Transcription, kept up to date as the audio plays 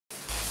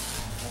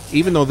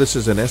even though this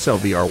is an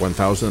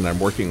SLVR1000 that I'm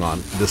working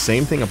on, the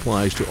same thing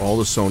applies to all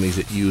the Sonys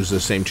that use the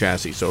same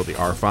chassis. So the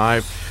R5,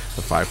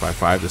 the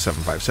 555, the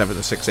 757,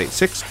 the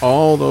 686,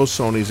 all those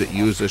Sonys that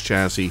use this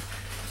chassis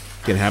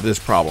can have this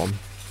problem,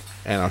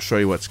 and I'll show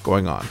you what's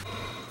going on.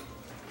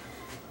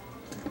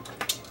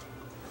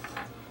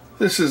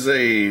 This is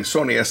a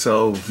Sony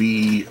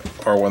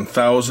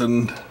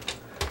SLVR1000.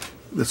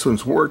 This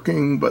one's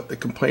working, but the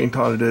complaint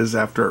on it is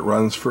after it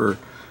runs for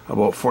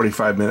about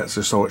 45 minutes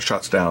or so, it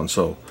shuts down.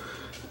 So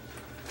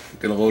I'm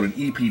gonna load an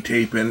EP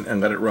tape in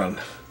and let it run,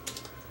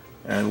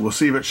 and we'll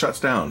see if it shuts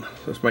down.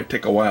 This might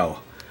take a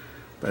while,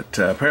 but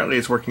apparently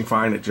it's working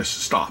fine. It just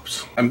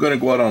stops. I'm gonna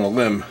go out on a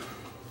limb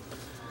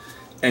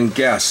and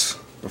guess,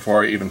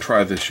 before I even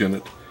try this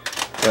unit,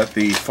 that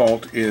the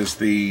fault is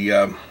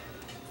the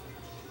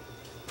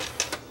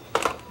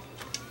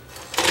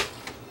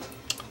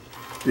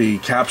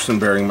capstan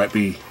bearing might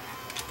be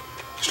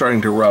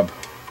starting to rub.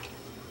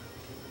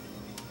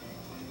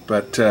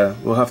 But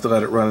we'll have to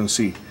let it run and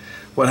see.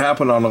 What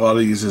happened on a lot of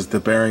these is the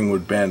bearing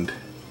would bend,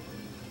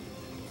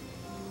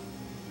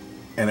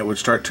 and it would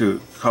start to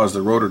cause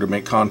the rotor to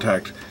make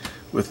contact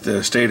with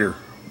the stator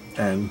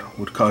and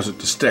would cause it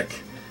to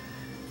stick.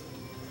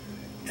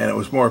 And it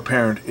was more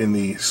apparent in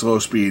the slow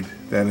speed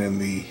than in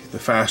the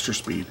faster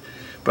speed.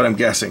 But I'm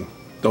guessing.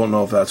 Don't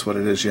know if that's what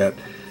it is yet.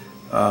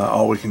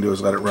 All we can do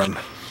is let it run.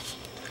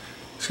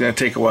 It's going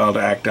to take a while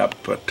to act up,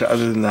 but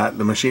other than that,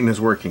 the machine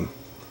is working.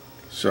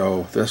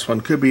 So this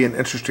one could be an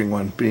interesting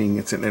one, being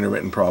it's an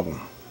intermittent problem.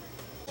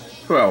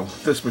 Well,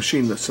 this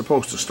machine that's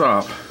supposed to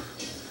stop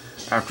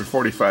after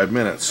 45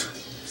 minutes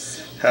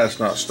has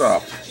not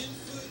stopped.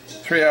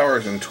 3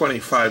 hours and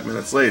 25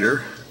 minutes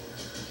later,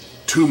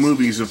 2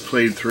 movies have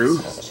played through.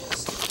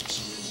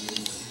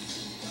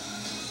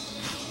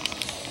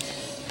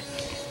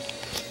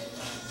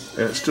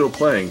 And it's still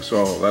playing,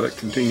 so I'll let it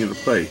continue to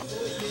play.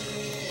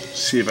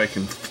 See if I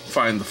can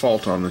find the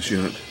fault on this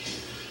unit.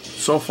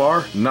 So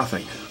far,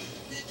 nothing.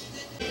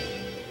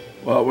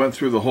 Well, it went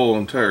through the whole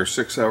entire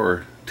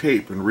 6-hour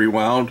tape and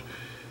rewound,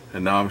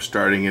 and now I'm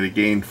starting it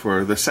again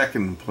for the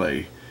second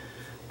play.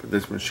 But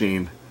this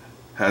machine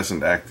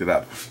hasn't acted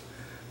up.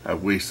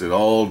 I've wasted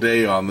all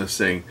day on this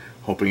thing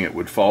hoping it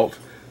would fault,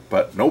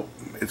 but nope,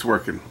 it's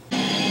working.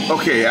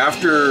 Okay,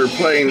 after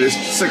playing this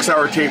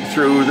 6-hour tape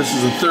through, this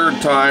is the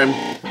 3rd time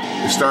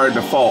it started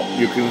to fault.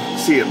 You can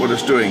see it, what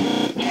it's doing.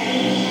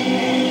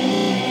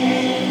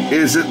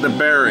 Is it the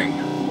bearing?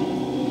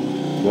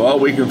 Well,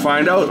 we can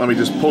find out. Let me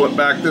just pull it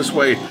back this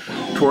way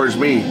towards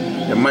me.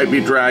 It might be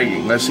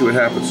dragging. Let's see what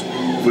happens.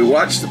 If we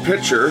watch the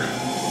picture,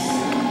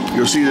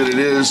 you'll see that it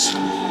is.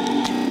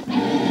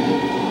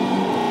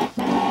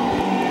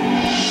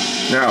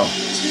 Now,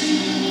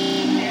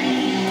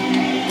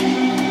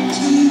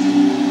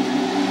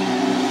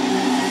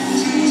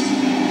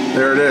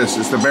 there it is.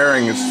 It's the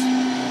bearing.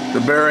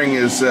 The bearing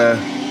is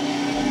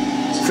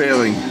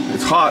failing.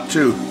 It's hot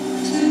too.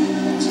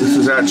 This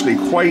is actually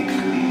quite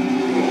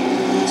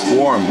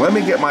warm. Let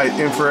me get my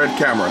infrared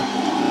camera.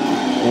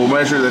 We'll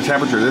measure the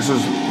temperature. This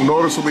is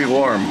noticeably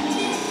warm.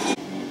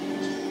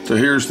 So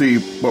here's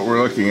what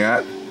we're looking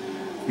at.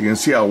 You can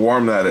see how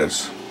warm that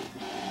is.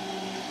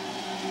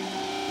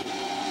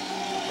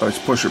 Let's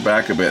push it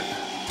back a bit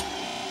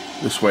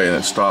this way, and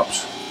it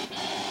stops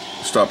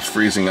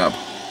freezing up.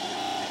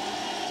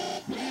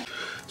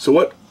 So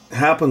what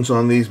happens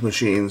on these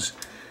machines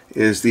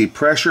is the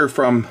pressure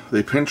from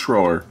the pinch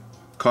roller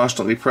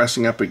constantly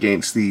pressing up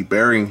against the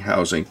bearing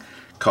housing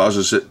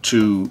causes it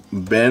to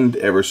bend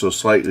ever so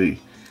slightly,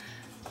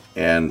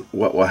 and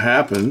what will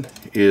happen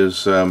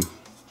is the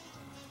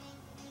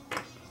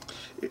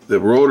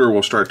rotor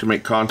will start to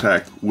make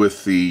contact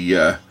with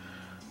the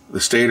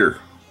stator,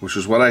 which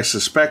is what I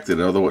suspected,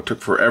 although it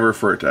took forever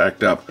for it to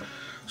act up.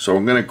 So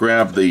I'm going to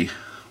grab the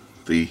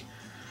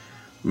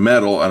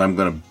metal and I'm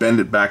going to bend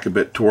it back a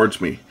bit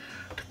towards me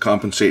to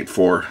compensate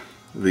for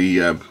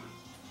the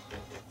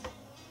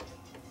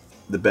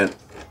bent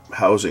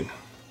housing.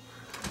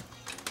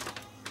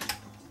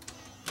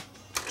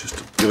 Just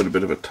to give it a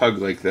bit of a tug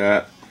like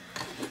that,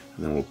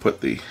 and then we'll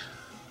put the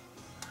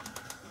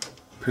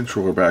pinch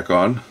roller back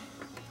on,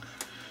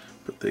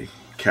 put the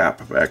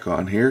cap back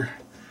on here,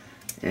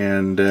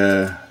 and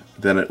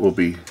then it will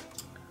be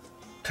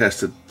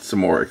tested some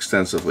more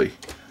extensively.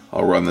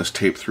 I'll run this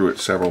tape through it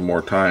several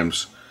more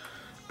times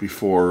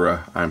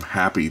before I'm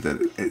happy that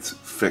it's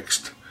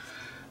fixed.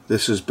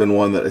 This has been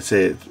one that I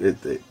say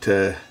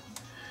it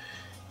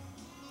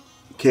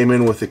came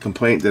in with a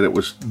complaint that it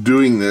was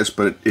doing this,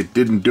 but it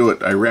didn't do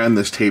it. I ran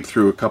this tape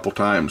through a couple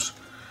times,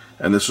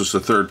 and this was the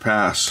 3rd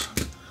pass.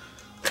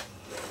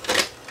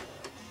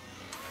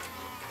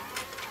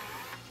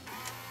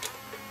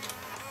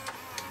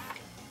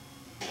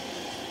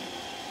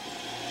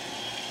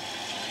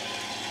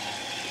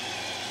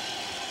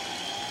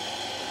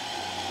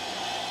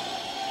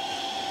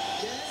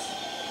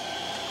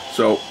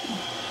 So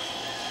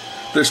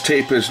this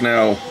tape is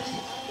now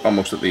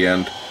almost at the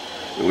end.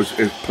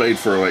 It played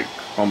for like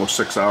almost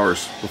 6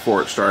 hours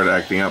before it started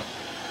acting up.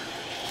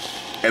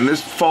 And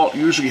this fault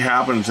usually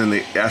happens in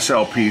the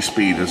SLP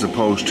speed as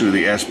opposed to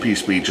the SP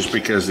speed, just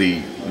because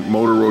the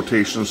motor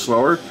rotation is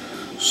slower.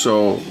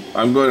 So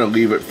I'm going to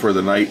leave it for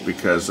the night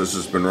because this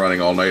has been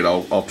running all night.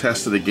 I'll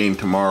test it again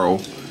tomorrow,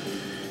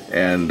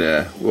 and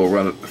we'll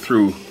run it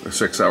through a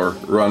 6-hour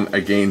run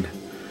again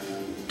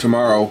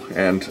tomorrow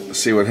and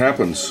see what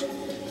happens.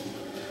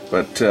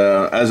 But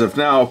as of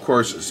now, of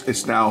course,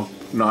 it's now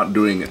not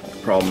doing it. The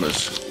problem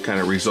is kind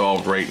of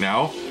resolved right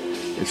now.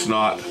 It's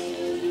not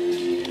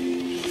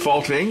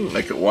faulting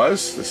like it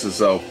was. This is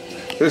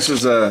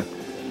a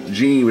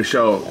Jeannie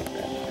Michelle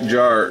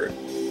Jarre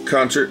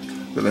concert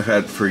that I've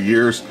had for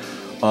years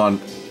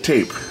on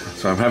tape.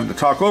 So I'm having to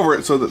talk over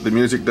it so that the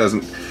music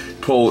doesn't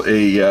pull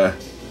a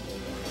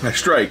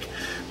strike.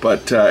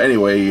 But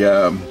anyway,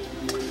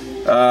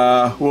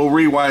 we'll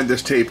rewind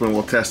this tape and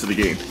we'll test it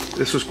again.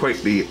 This was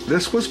quite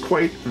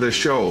the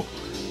show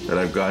that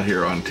I've got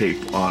here on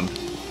tape, on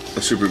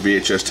a Super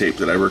VHS tape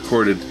that I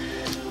recorded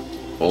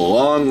a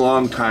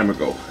long time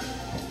ago.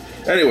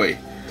 Anyway,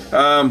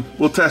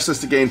 we'll test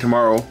this again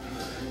tomorrow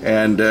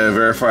and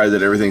verify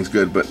that everything's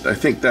good. But I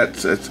think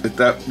that's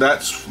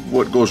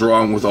what goes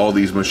wrong with all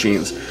these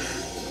machines.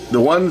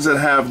 The ones that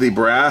have the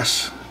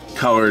brass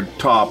colored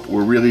top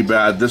were really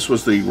bad. This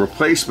was the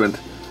replacement,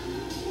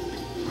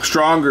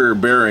 stronger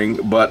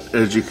bearing, but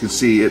as you can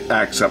see, it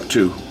acts up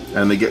too,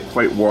 and they get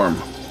quite warm,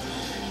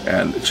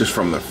 and it's just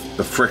from the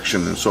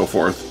friction and so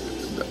forth.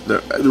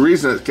 The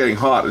reason it's getting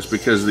hot is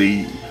because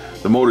the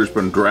motor's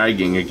been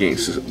dragging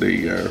against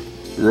the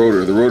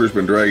rotor. The rotor's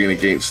been dragging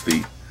against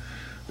the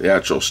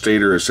actual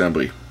stator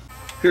assembly.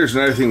 Here's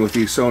another thing with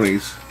these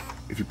Sonys.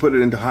 If you put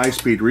it into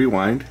high-speed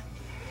rewind,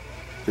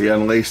 they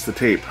unlace the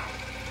tape,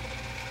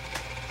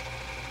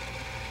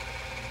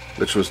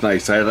 which was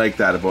nice. I like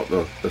that about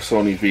the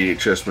Sony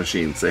VHS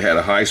machines. They had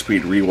a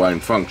high-speed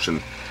rewind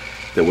function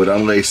that would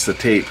unlace the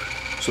tape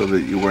so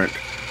that you weren't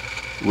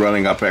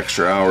running up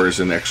extra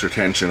hours and extra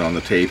tension on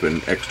the tape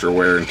and extra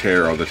wear and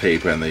tear on the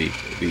tape and the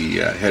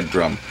head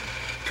drum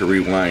to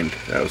rewind.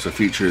 That was a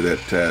feature that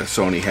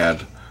Sony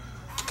had.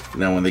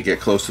 Now when they get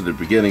close to the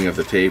beginning of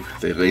the tape,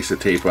 they lace the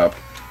tape up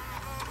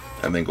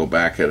and then go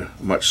back at a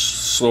much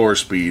slower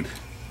speed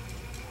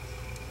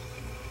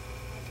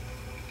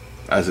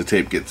as the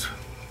tape gets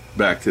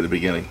back to the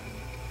beginning.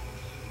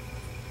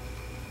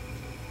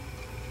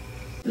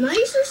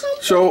 Nice or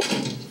something? So,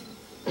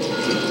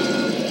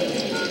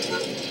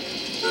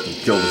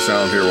 kill the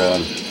sound here while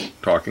I'm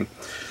talking.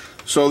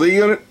 So the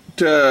unit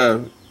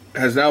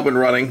has now been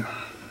running.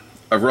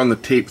 I've run the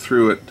tape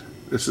through it.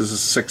 This is a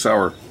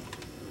 6-hour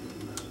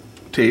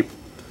tape.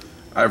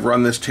 I've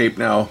run this tape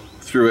now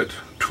through it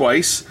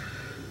twice.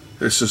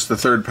 This is the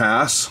third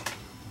pass.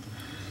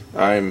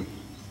 I'm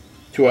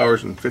 2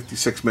 hours and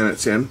 56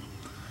 minutes in,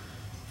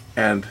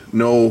 and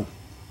no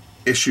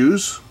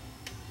issues.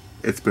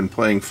 It's been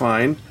playing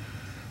fine.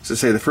 As I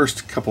say, the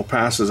first couple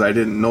passes I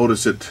didn't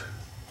notice it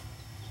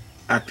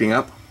acting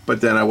up,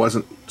 but then I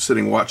wasn't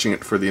sitting watching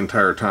it for the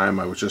entire time.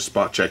 I was just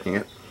spot checking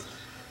it.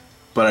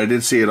 But I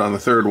did see it on the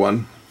third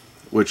one,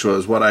 which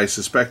was what I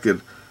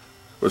suspected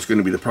was going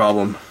to be the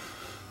problem,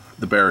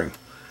 the bearing.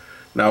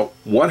 Now,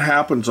 what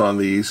happens on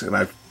these, and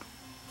I've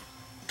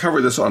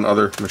covered this on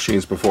other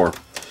machines before.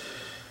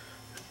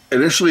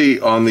 Initially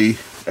on the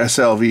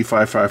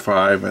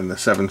SLV555 and the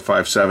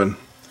 757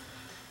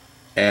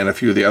 and a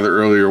few of the other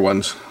earlier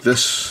ones,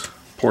 this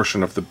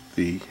portion of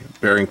the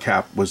bearing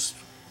cap was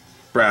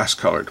brass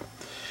colored.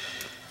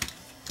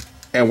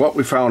 And what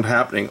we found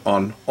happening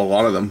on a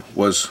lot of them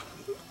was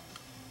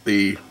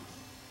the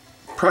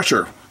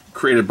pressure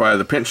created by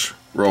the pinch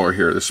roller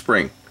here, the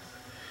spring.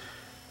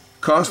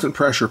 Constant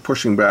pressure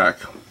pushing back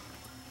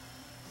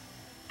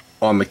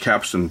on the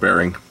capstan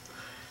bearing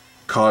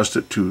caused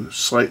it to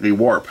slightly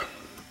warp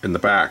in the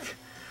back,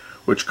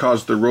 which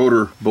caused the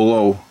rotor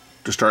below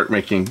to start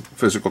making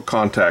physical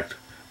contact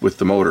with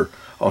the motor.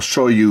 I'll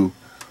show you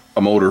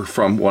a motor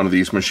from one of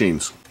these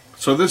machines.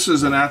 So this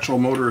is an actual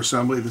motor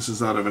assembly. This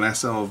is out of an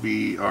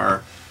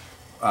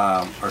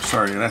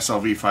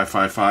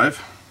SLV555.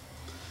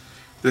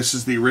 This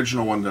is the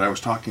original one that I was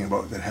talking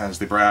about that has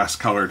the brass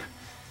colored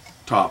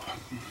top.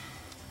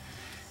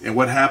 And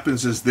what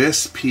happens is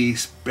this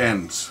piece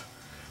bends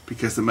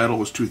because the metal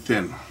was too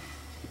thin.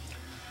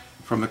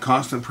 From the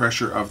constant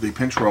pressure of the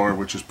pinch roller,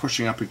 which is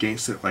pushing up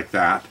against it like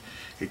that,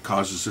 it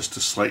causes this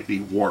to slightly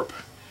warp.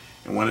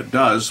 And when it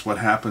does, what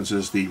happens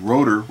is the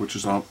rotor, which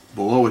is on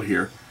below it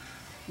here,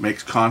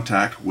 makes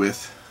contact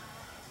with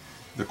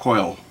the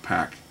coil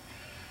pack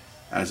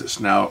as it's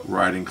now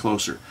riding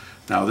closer.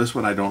 Now this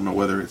one I don't know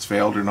whether it's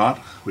failed or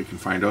not. We can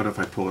find out if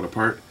I pull it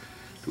apart.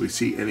 Do we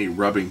see any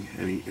rubbing,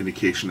 any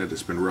indication that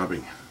it's been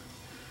rubbing?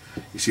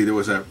 You see there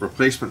was a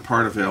replacement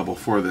part available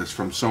for this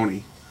from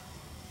Sony,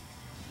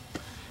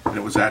 and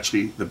it was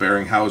actually the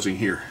bearing housing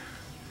here.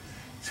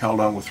 It's held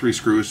on with 3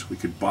 screws. We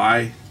could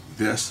buy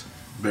this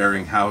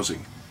bearing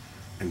housing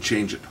and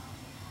change it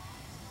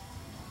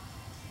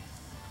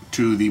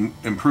to the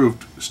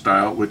improved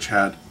style, which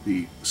had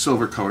the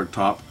silver colored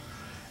top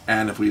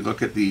And if we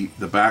look at the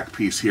back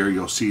piece here,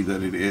 you'll see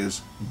that it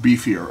is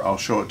beefier. I'll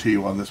show it to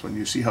you on this one.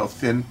 You see how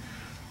thin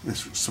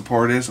this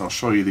support is? I'll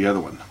show you the other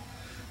one.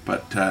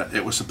 But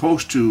it was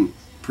supposed to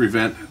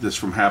prevent this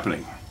from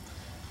happening,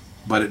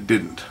 but it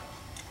didn't.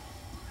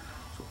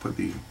 So put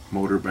the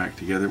motor back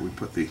together. We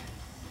put the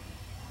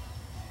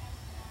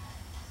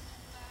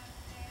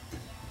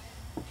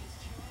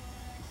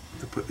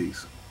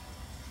these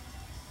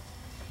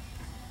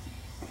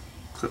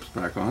clips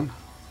back on.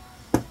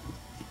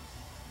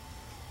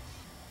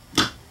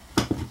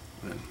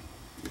 And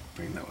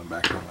bring that one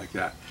back on like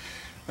that.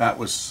 That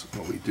was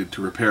what we did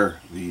to repair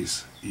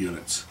these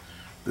units.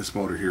 This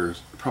motor here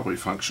is probably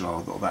functional,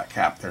 although that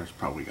cap there's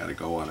probably got to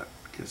go on it,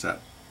 because that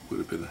would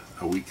have been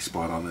a weak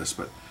spot on this.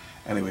 But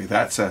anyway,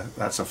 that's a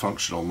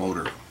functional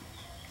motor,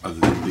 other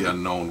than the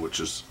unknown, which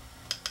is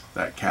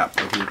that cap.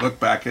 If we look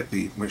back at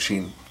the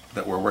machine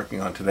that we're working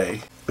on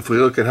today, if we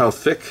look at how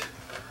thick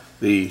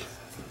the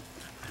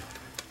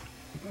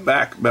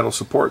back metal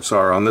supports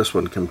are on this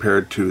one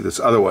compared to this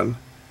other one,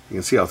 you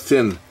can see how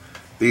thin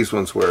these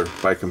ones were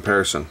by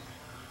comparison.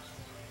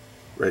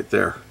 Right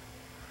there.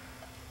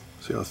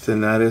 See how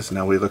thin that is?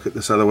 Now we look at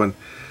this other one.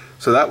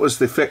 So that was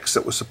the fix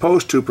that was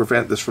supposed to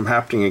prevent this from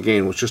happening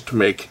again, was just to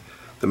make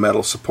the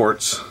metal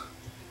supports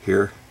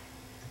here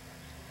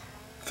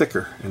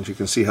thicker. And you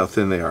can see how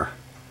thin they are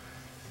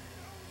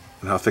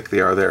and how thick they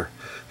are there.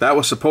 That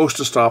was supposed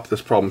to stop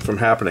this problem from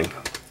happening.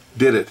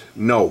 Did it?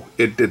 No,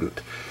 it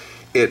didn't.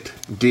 It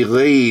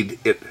delayed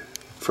it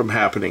from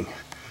happening,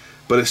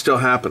 but it still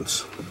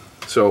happens.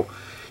 So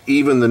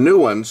even the new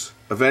ones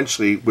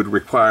eventually would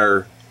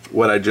require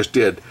what I just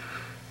did.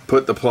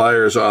 Put the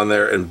pliers on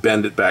there and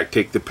bend it back.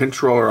 Take the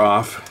pinch roller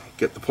off,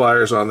 get the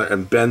pliers on there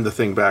and bend the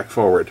thing back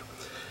forward.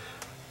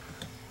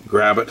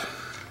 Grab it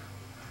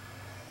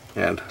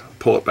and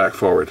pull it back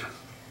forward.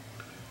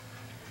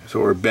 So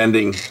we're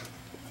bending,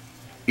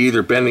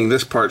 either bending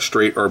this part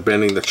straight or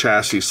bending the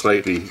chassis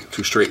slightly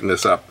to straighten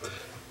this up,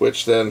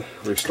 which then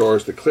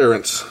restores the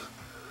clearance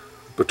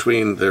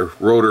between the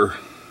rotor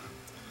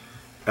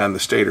and the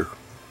stator.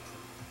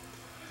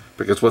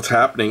 Because what's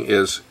happening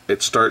is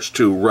it starts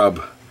to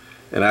rub,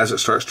 and as it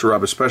starts to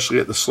rub, especially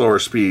at the slower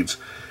speeds,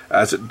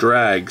 as it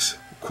drags,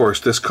 of course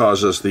this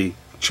causes the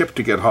chip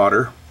to get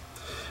hotter,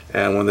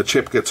 and when the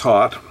chip gets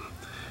hot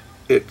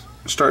it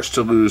starts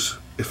to lose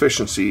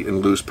efficiency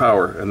and lose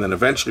power, and then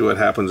eventually what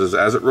happens is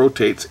as it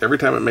rotates, every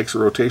time it makes a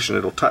rotation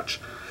it'll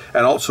touch,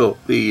 and also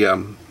the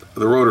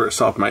rotor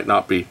itself might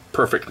not be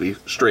perfectly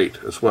straight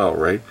as well,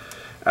 right,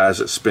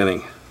 as it's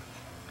spinning.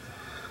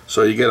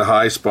 So you get a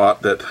high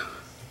spot that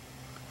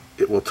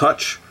it will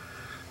touch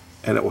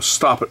and it will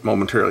stop it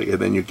momentarily, and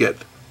then you get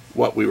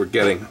what we were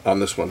getting on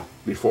this one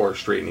before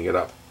straightening it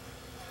up.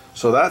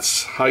 So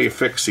that's how you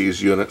fix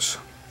these units.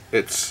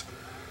 It's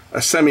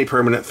a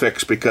semi-permanent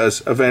fix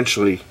because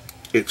eventually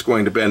it's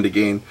going to bend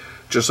again,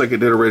 just like it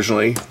did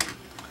originally.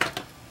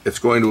 It's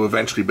going to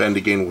eventually bend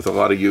again with a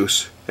lot of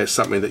use. It's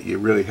something that you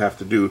really have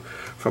to do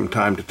from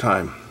time to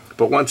time.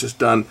 But once it's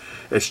done,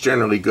 it's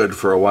generally good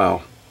for a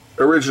while.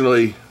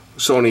 Originally,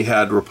 Sony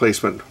had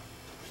replacement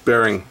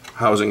bearing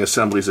housing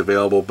assemblies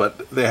available,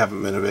 but they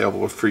haven't been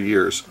available for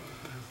years.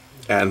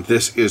 And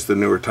this is the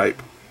newer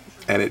type,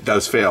 and it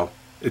does fail.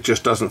 It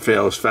just doesn't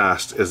fail as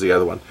fast as the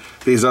other one.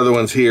 These other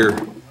ones here,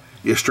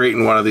 you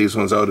straighten one of these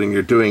ones out and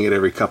you're doing it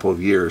every couple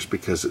of years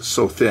because it's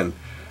so thin.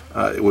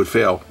 It would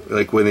fail.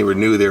 Like when they were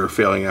new, they were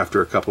failing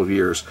after a couple of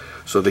years.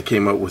 So they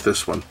came out with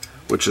this one,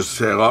 which is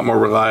a lot more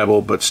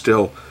reliable, but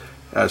still,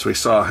 as we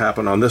saw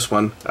happen on this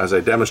one, as I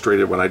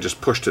demonstrated when I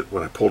just pushed it,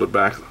 when I pulled it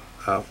back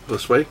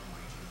this way,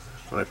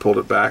 when I pulled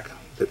it back,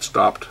 it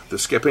stopped the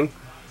skipping.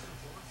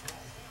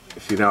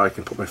 See, now I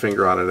can put my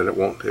finger on it and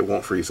it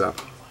won't freeze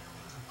up.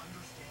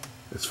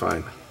 It's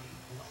fine.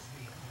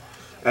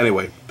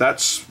 Anyway,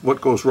 that's what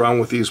goes wrong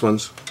with these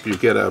ones. If you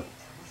get a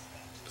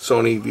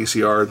Sony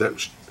VCR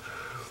that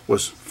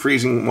was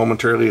freezing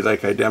momentarily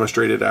like I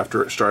demonstrated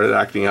after it started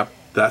acting up,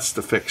 that's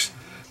the fix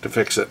to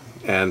fix it.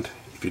 And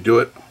if you do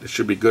it, it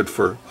should be good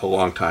for a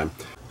long time.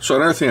 So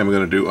another thing I'm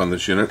going to do on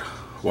this unit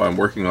while I'm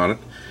working on it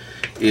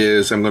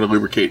is I'm going to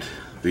lubricate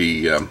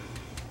the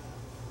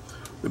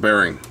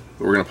bearing.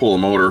 We're going to pull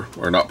the motor,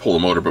 or not pull the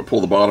motor, but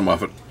pull the bottom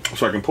off it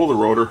so I can pull the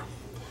rotor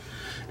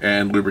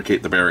and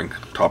lubricate the bearing,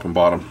 top and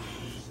bottom.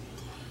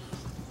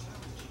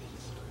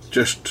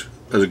 Just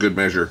as a good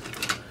measure,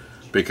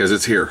 because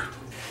it's here.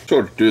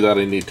 So to do that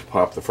I need to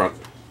pop the front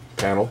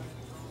panel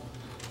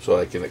so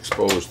I can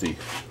expose the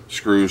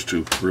screws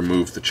to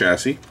remove the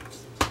chassis.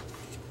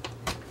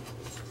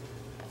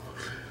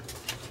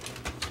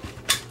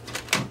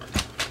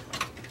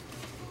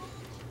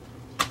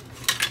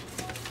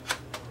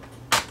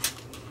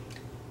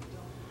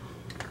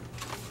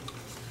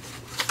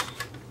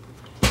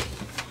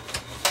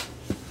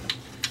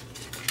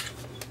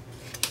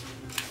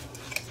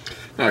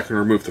 Now I can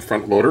remove the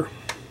front loader,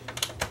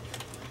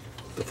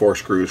 the 4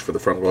 screws for the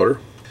front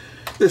loader.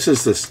 This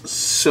is the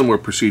similar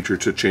procedure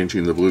to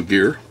changing the blue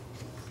gear.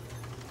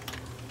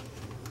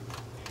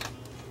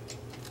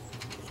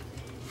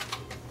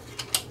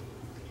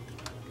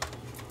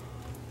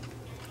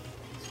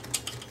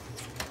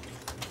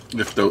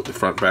 lift out the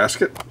front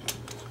basket,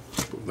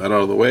 move that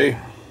out of the way.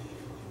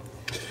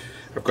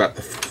 I've got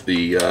I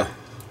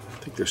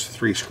think there's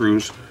 3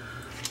 screws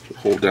that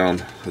hold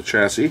down the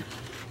chassis,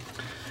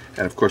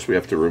 and of course we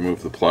have to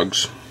remove the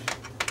plugs.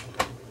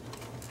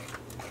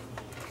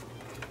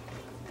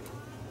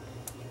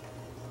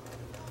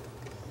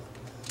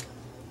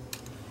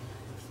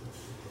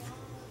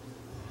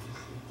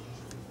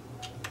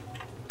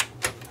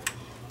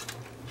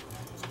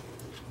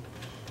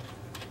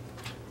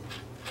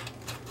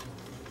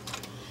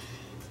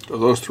 So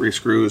those 3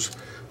 screws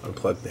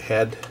unplug the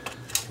head.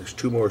 There's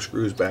 2 more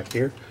screws back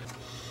here.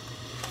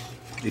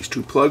 These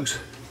 2 plugs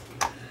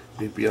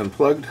need to be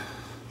unplugged.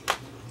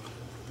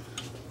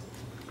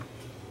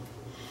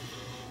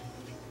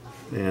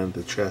 And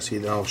the chassis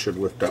now should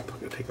lift up. I'm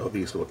going to take out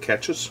these little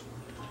catches.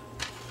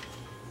 I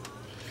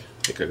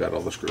think I got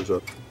all the screws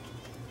up.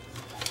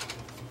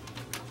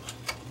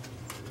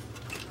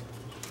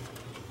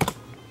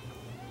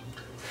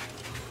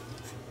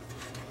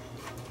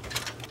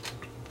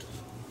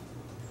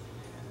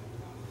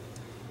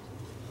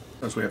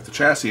 As we have the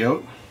chassis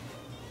out,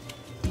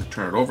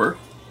 turn it over.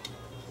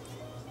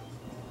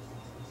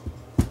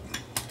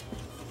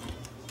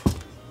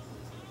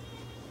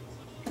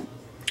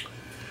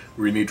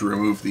 We need to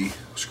remove the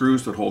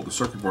screws that hold the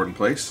circuit board in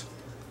place.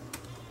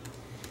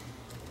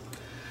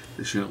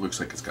 This unit looks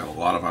like it's got a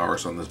lot of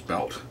hours on this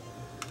belt.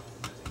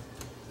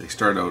 They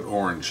start out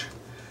orange.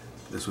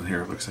 This one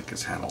here looks like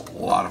it's had a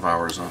lot of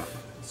hours on it.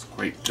 It's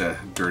quite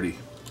dirty.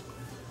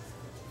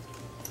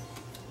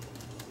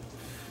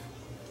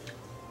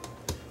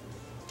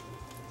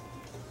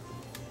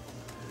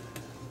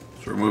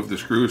 So remove the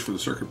screws for the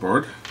circuit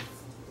board,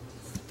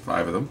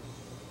 5 of them.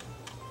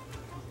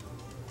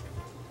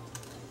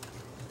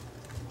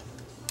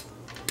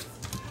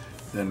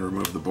 Then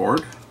remove the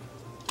board.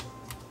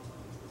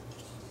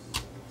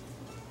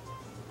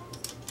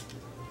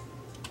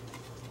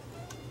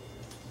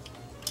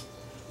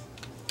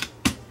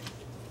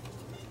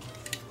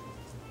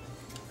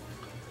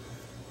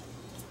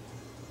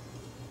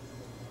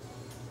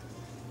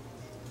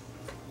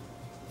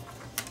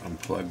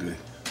 Unplug the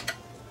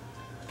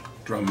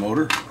drum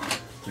motor.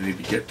 We need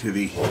to get to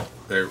the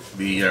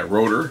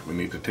rotor. We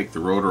need to take the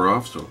rotor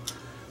off, so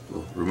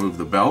we'll remove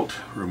the belt,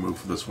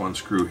 remove this 1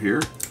 screw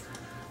here.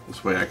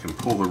 This way I can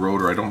pull the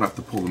rotor. I don't have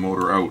to pull the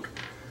motor out.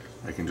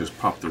 I can just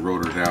pop the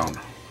rotor down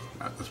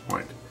at this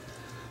point.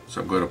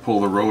 So I'm going to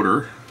pull the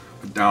rotor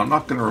down. I'm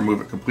not going to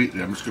remove it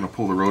completely. I'm just going to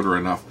pull the rotor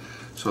enough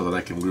so that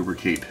I can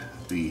lubricate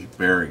the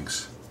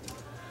bearings.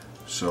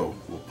 So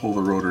we'll pull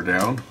the rotor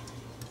down.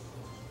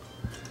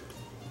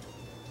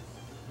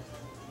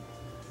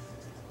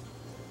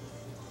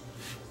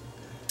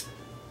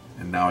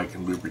 And now I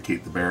can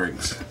lubricate the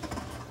bearings.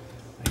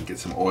 I can get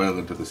some oil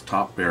into this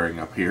top bearing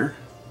up here,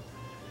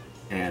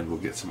 and we'll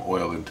get some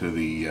oil into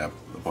the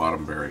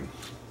bottom bearing.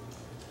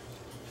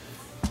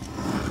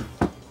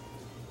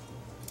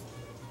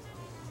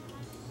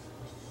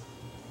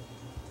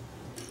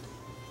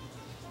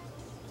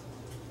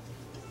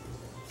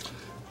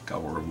 I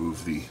will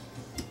remove the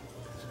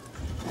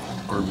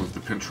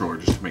pinch roller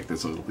just to make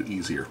this a little bit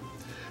easier.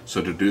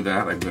 So to do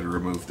that, I'm going to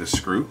remove this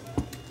screw,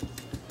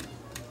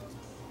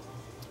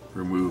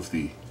 remove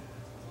the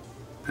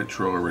pinch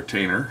roller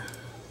retainer,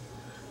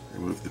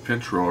 remove the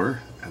pinch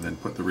roller, and then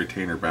put the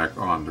retainer back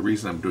on. The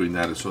reason I'm doing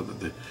that is so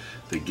that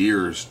the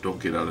gears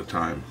don't get out of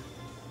time.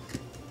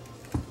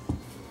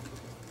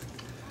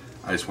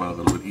 I just want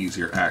a little bit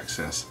easier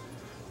access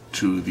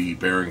to the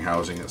bearing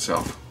housing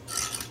itself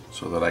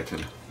so that I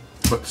can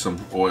put some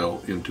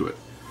oil into it.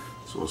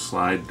 So we'll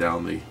slide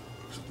down the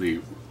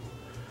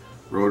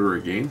rotor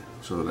again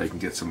so that I can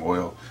get some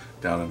oil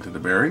down into the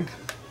bearing.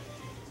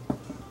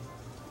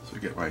 So I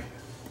get my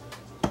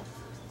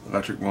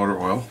electric motor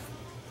oil.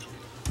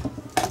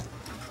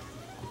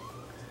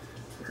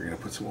 We're going to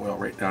put some oil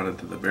right down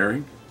into the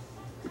bearing.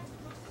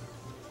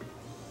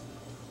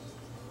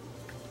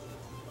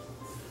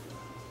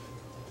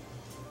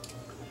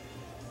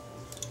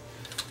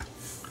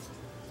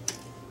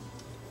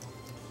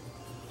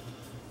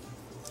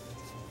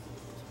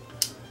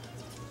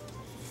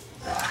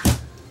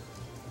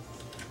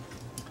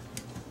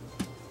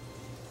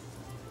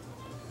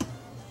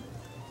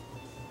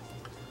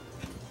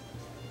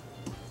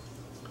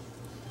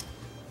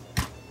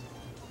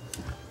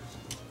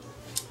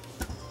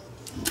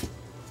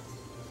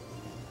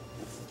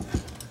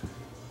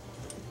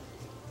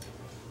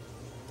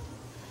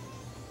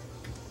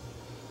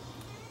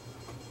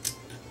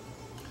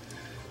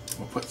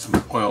 We'll put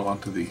some oil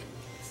onto the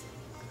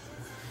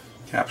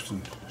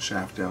capstan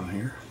shaft down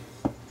here.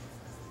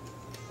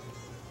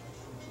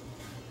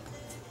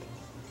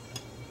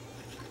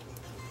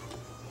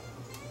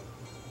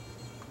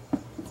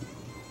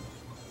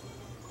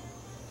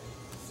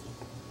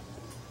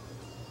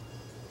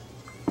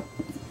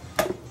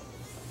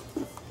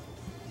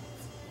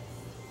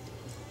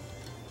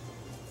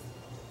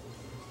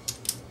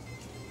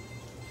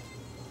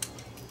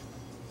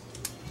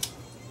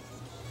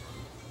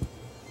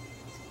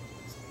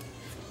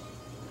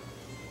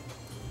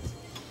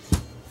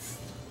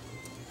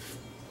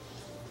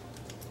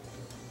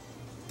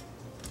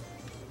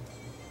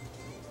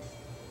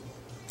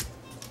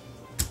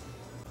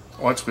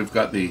 Once we've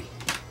got the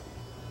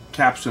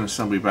capstan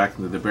assembly back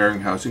into the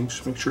bearing housing,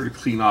 just make sure to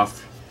clean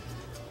off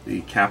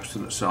the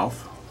capstan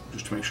itself,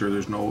 just to make sure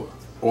there's no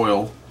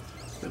oil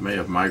that may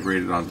have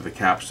migrated onto the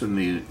capstan.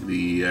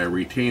 The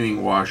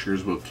retaining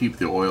washers will keep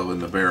the oil in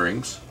the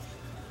bearings,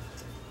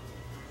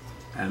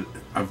 and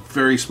a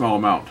very small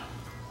amount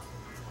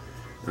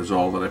is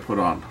all that I put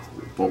on.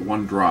 About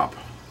 1 drop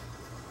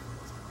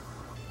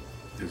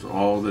is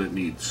all that it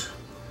needs.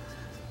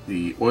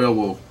 The oil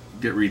will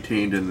get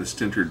retained in the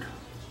sintered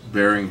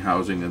bearing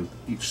housing, and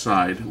each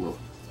side will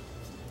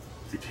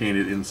retain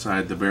it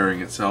inside the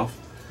bearing itself.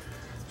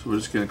 So we're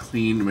just going to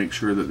clean to make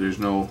sure that there's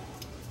no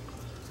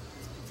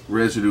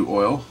residue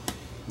oil.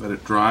 Let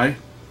it dry.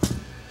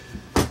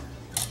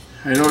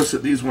 I noticed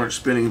that these weren't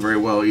spinning very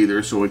well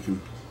either, so we can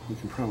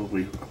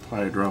probably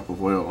apply a drop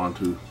of oil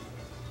onto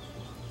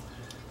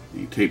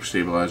the tape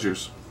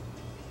stabilizers.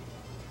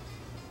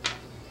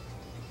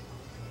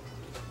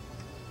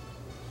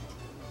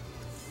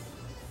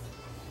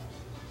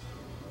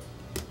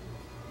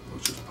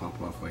 Let's just pop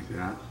off like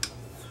that.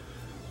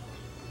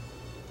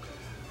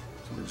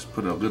 So I just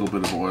put a little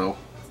bit of oil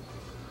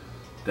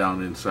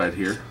down inside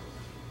here.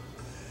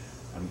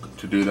 And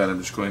to do that, I'm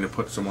just going to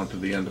put some onto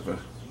the end of a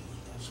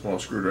small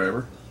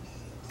screwdriver.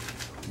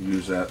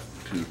 Use that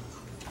to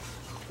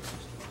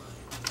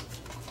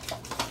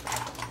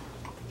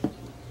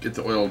get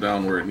the oil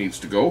down where it needs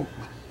to go.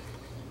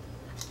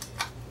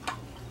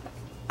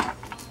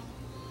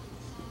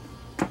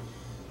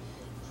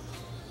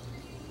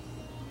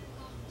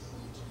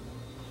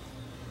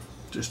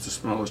 Just the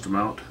smallest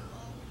amount,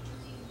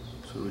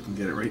 so we can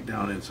get it right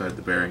down inside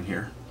the bearing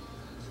here.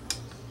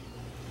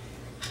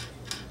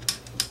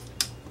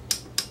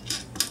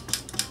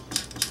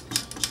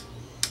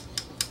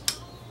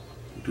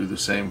 Do the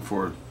same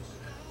for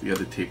the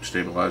other tape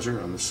stabilizer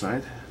on this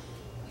side.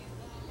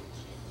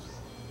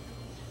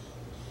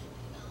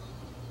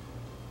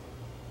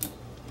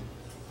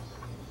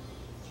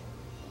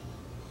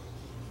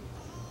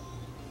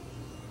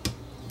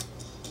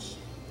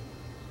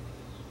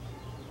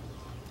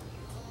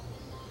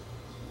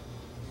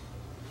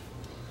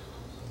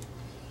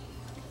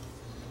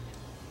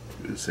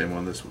 Do the same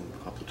on this one,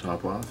 pop the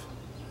top off.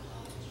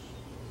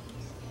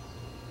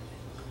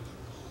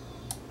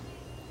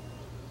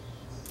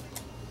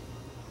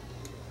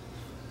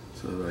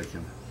 So that I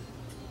can,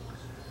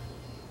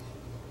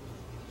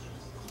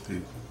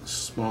 the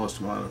smallest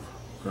amount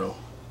of oil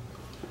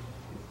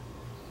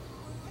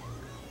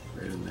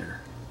right in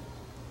there.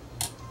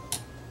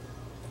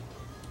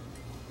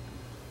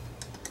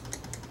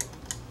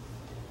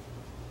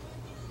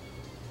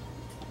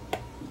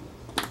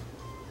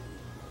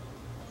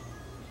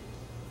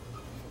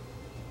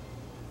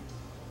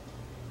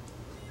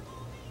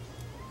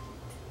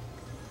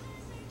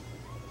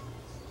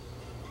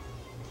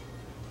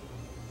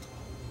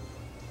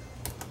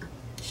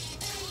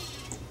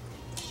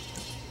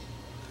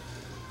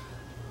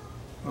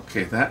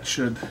 Okay, that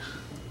should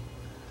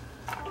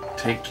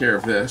take care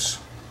of this.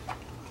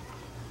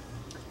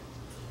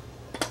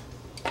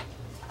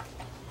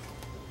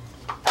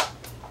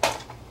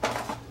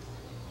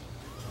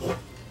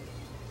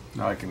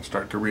 Now I can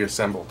start to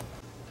reassemble.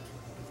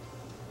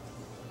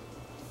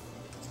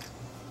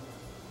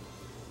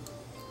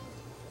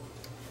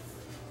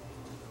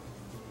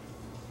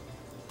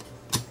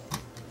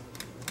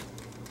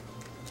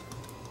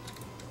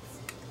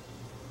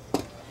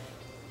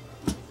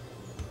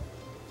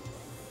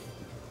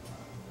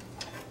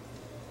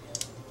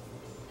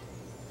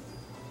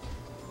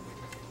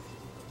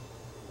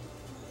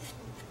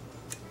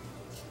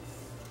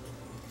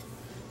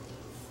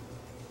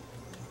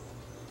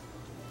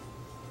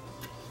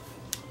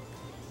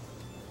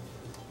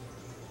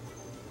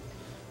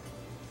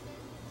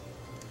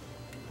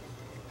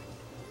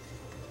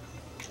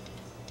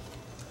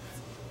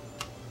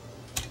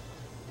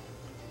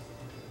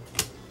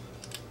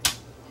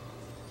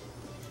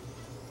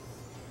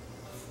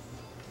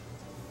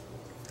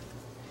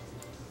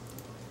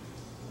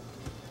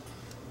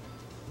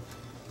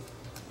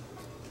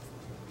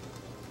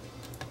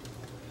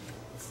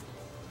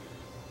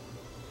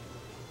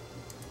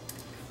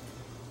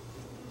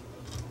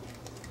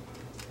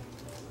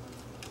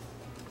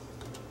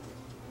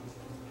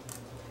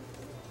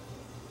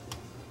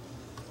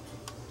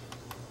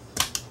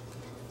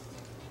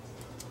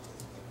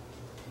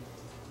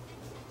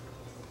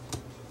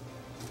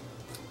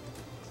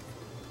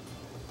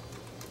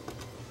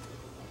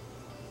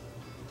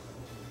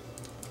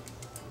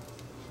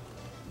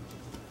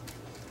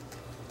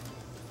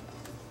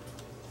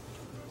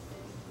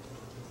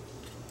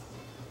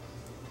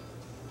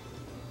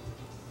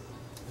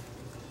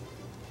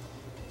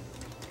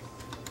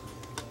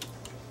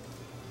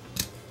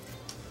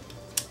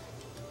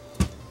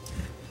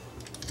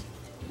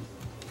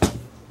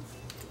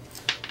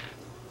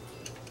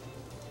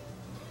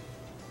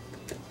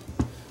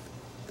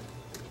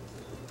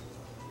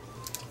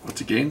 Once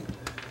again,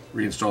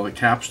 reinstall the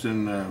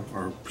capstan,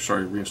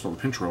 reinstall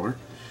the pinch roller.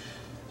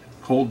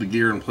 Hold the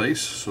gear in place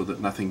so that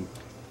nothing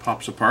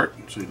pops apart,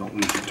 so you don't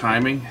lose your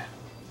timing.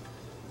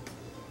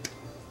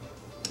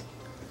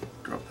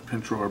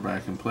 pinch roller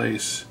back in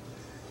place,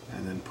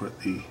 and then put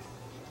the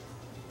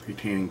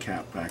retaining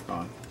cap back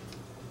on.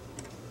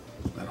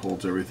 That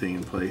holds everything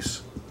in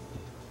place,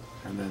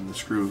 and then the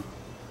screw.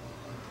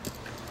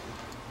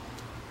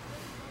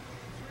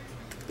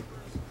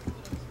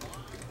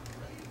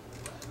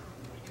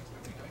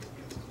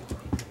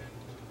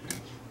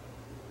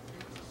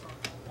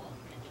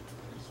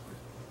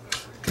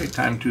 Okay,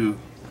 time to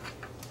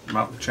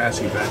mount the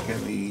chassis back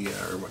in the,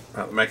 or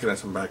mount the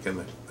mechanism back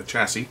in the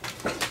chassis.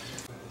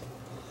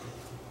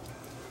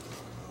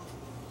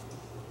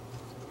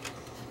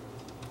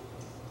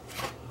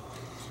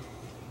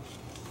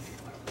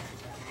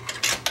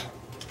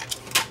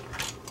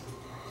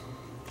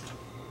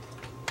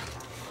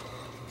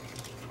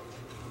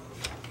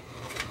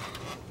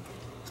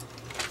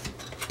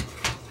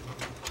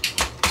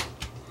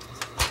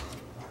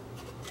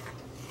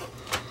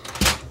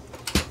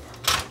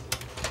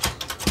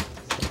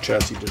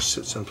 Chassis just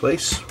sits in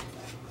place.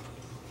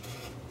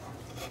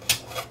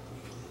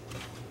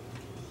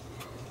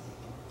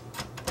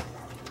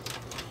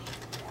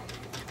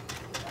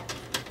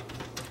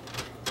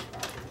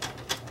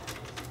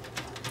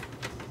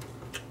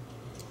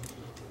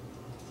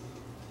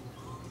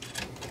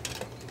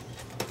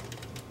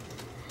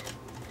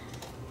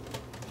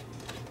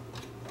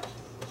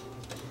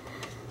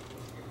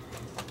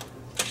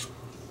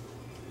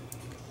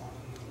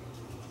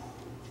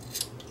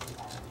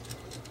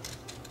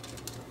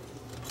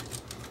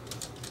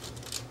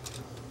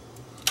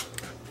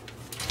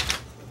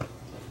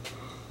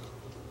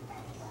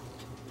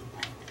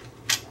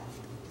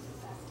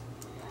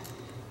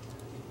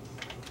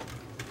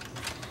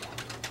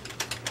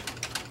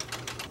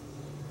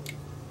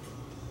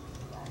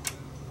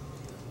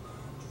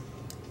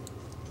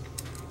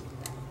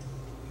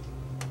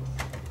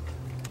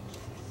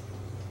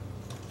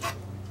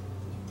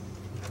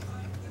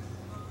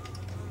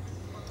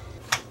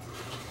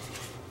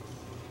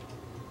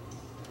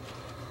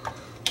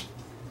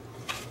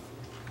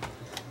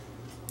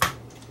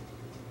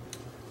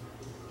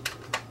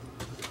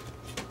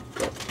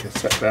 Get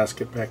that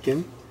basket back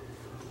in.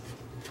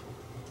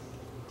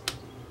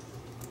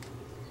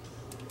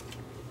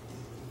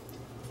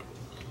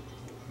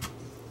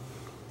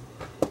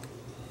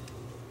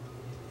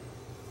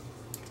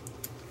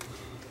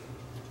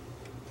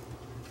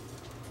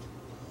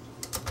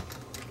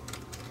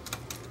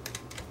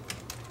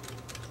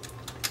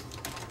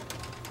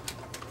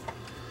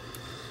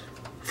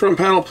 Front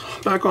panel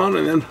back on,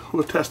 and then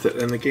we'll test it.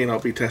 And again, I'll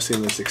be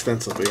testing this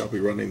extensively. I'll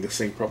be running this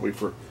thing probably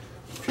for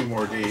a few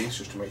more days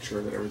just to make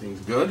sure that everything's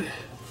good.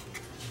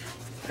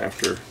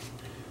 After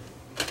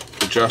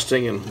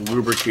adjusting and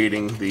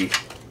lubricating the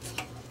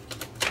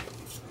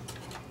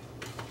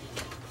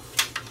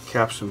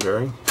capstan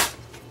bearing,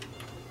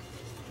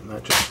 and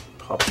that just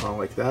pops on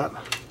like that,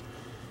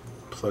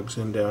 plugs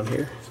in down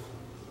here.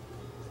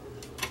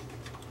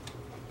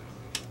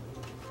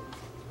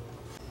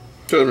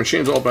 So the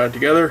machine's all back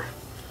together.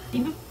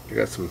 I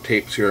got some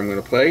tapes here I'm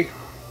going to play.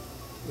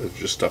 It's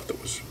just stuff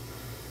that was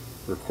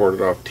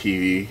recorded off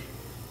TV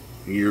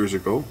years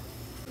ago.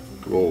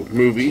 Good old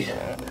movie.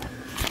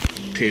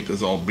 Tape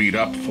is all beat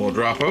up, full of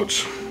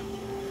dropouts.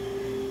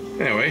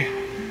 Anyway,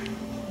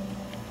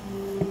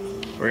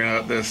 we're gonna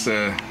let this.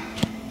 I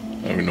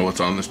don't even know what's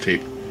on this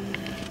tape.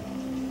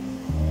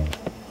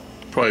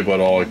 Probably about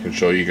all I can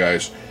show you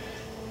guys.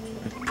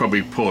 I'd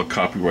probably pull a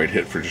copyright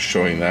hit for just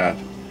showing that.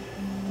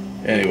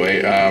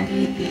 Anyway, I'm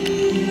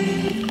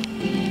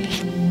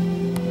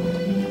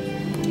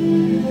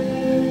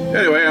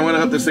going to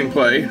let this thing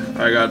play.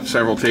 I got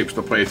several tapes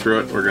to play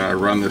through it. We're going to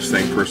run this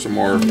thing for some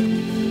more,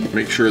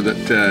 make sure that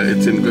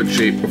it's in good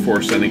shape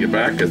before sending it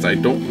back, as I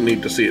don't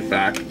need to see it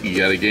back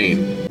yet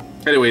again.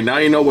 Anyway, now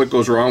you know what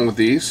goes wrong with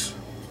these.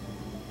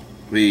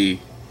 The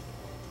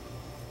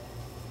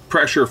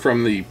pressure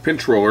from the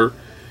pinch roller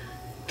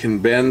can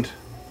bend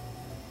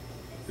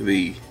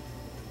the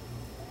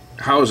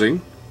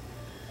housing,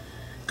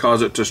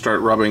 cause it to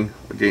start rubbing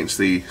against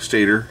the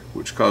stator,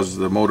 which causes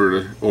the motor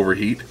to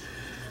overheat.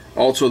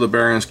 Also, the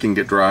bearings can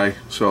get dry,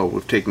 so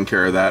we've taken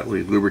care of that.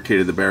 We've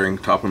lubricated the bearing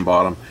top and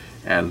bottom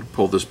and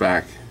pulled this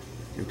back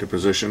into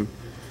position.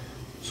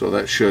 So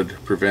that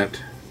should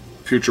prevent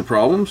future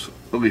problems,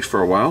 at least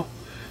for a while.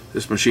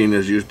 This machine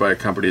is used by a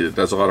company that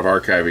does a lot of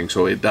archiving,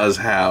 so it does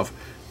have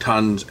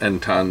tons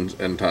and tons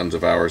and tons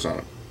of hours on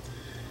it.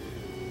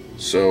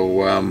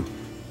 So I'm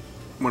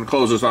going to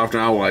close this off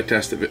now while I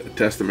test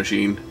the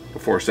machine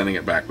before sending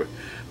it back. But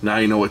now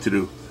you know what to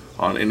do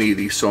on any of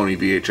these Sony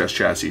VHS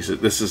chassis.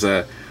 This is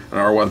an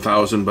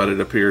R1000, but it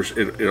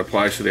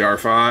applies to the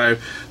R5,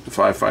 the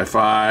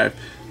 555,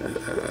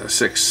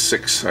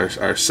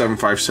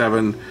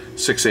 757,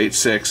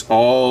 686,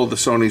 all the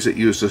Sonys that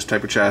use this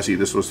type of chassis.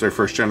 This was their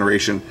first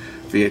generation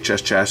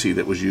VHS chassis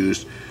that was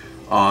used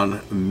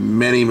on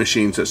many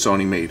machines that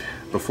Sony made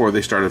before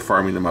they started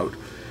farming them out.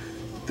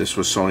 This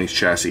was Sony's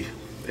chassis,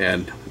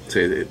 and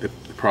the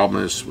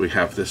problem is we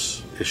have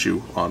this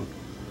issue on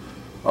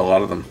a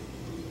lot of them.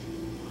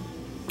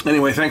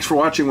 Anyway, thanks for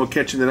watching. We'll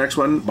catch you in the next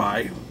one.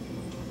 Bye.